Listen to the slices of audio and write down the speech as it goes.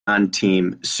On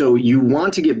team. So you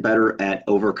want to get better at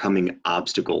overcoming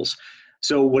obstacles.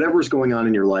 So whatever's going on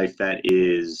in your life that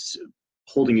is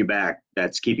holding you back,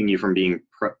 that's keeping you from being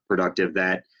productive,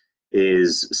 that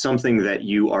is something that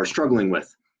you are struggling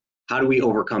with. How do we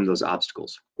overcome those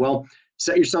obstacles? Well,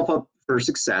 set yourself up for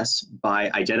success by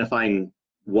identifying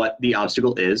what the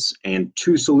obstacle is and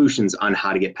two solutions on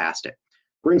how to get past it.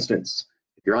 For instance,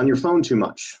 if you're on your phone too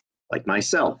much, like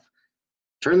myself,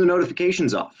 turn the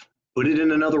notifications off, put it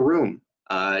in another room.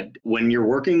 When you're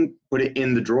working, put it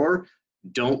in the drawer.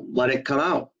 Don't let it come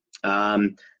out.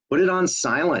 Put it on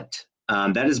silent.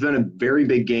 That has been a very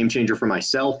big game changer for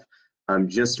myself.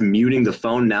 Just muting the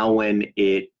phone now when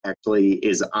it actually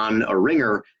is on a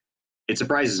ringer, it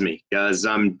surprises me because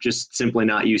I'm just simply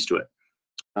not used to it.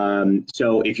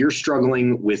 So if you're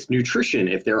struggling with nutrition,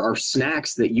 if there are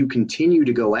snacks that you continue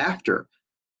to go after,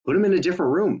 put them in a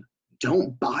different room.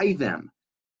 Don't buy them.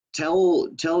 Tell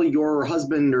your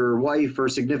husband or wife or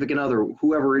significant other,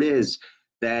 whoever it is,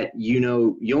 that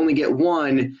you only get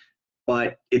one,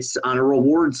 but it's on a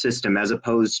reward system as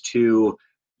opposed to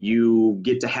you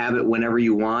get to have it whenever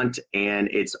you want and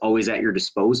it's always at your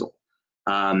disposal.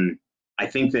 I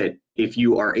think that if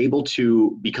you are able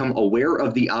to become aware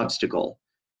of the obstacle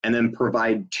and then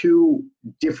provide two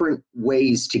different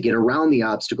ways to get around the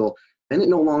obstacle, then it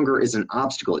no longer is an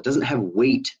obstacle. It doesn't have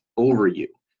weight over you.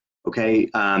 Okay.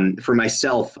 For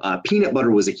myself, peanut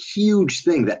butter was a huge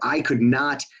thing that I could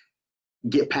not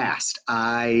get past.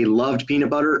 I loved peanut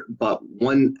butter, but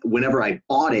whenever I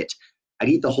bought it, I'd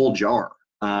eat the whole jar.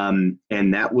 And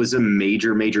that was a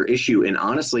major, major issue. And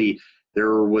honestly,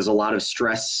 there was a lot of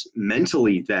stress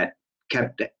mentally that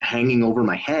kept hanging over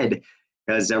my head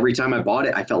because every time I bought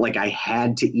it, I felt like I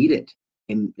had to eat it.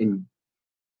 And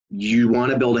you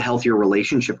want to build a healthier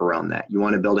relationship around that. You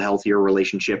want to build a healthier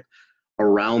relationship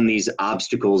around these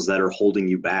obstacles that are holding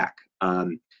you back.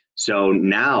 So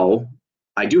now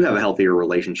I do have a healthier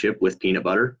relationship with peanut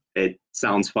butter. It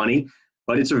sounds funny,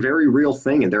 but it's a very real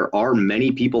thing. And there are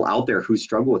many people out there who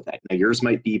struggle with that. Now, yours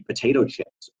might be potato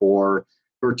chips or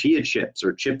tortilla chips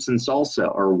or chips and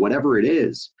salsa or whatever it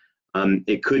is.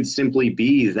 It could simply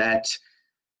be that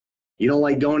you don't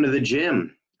like going to the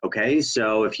gym. Okay,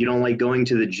 so if you don't like going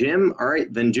to the gym, all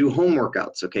right, then do home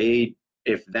workouts. Okay,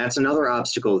 if that's another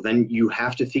obstacle, then you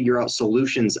have to figure out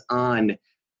solutions on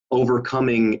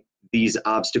overcoming these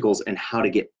obstacles and how to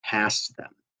get past them.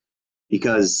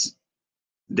 Because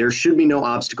there should be no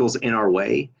obstacles in our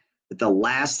way, but the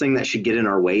last thing that should get in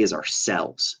our way is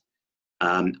ourselves.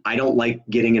 I don't like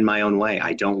getting in my own way.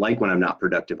 I don't like when I'm not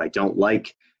productive. I don't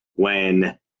like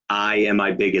when I am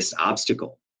my biggest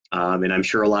obstacle. And I'm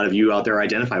sure a lot of you out there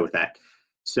identify with that.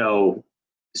 So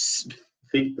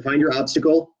find your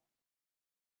obstacle,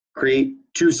 create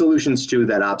two solutions to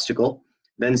that obstacle,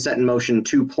 then set in motion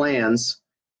two plans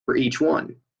for each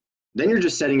one. Then you're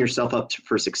just setting yourself up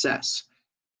for success.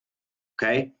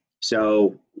 Okay,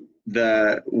 so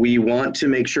we want to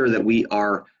make sure that we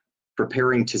are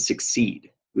preparing to succeed.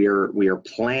 We are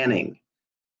planning.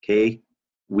 Okay,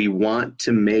 we want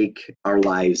to make our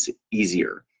lives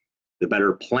easier. The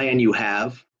better plan you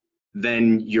have,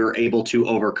 then you're able to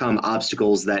overcome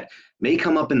obstacles that may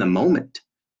come up in the moment.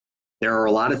 There are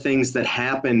a lot of things that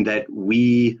happen that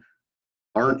we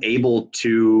aren't able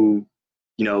to,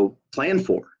 plan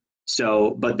for.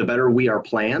 So, but the better we are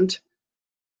planned,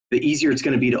 the easier it's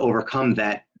going to be to overcome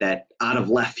that out of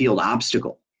left field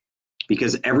obstacle,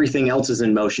 because everything else is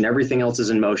in motion,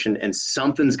 and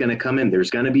something's going to come in. There's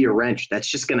going to be a wrench. That's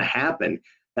just going to happen.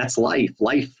 That's life.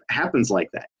 Life happens like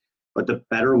that. But the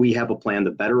better we have a plan,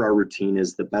 the better our routine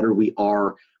is, the better we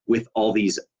are with all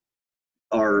these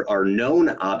our known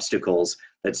obstacles.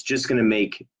 That's just going to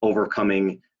make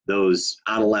overcoming those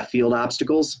out of left field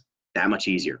obstacles that much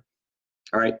easier.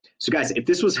 All right. So guys, if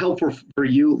this was helpful for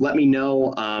you, let me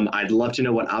know. I'd love to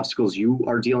know what obstacles you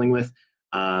are dealing with.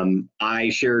 I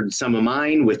shared some of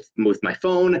mine with my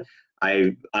phone.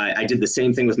 I did the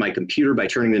same thing with my computer by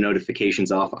turning the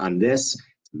notifications off on this.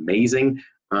 It's amazing.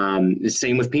 The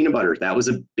same with peanut butter. That was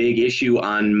a big issue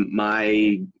on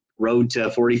my road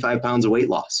to 45 pounds of weight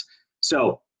loss.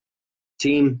 So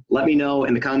team, let me know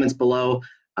in the comments below.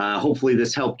 Hopefully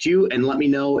this helped you, and let me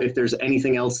know if there's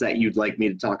anything else that you'd like me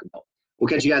to talk about. We'll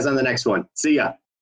catch you guys on the next one. See ya.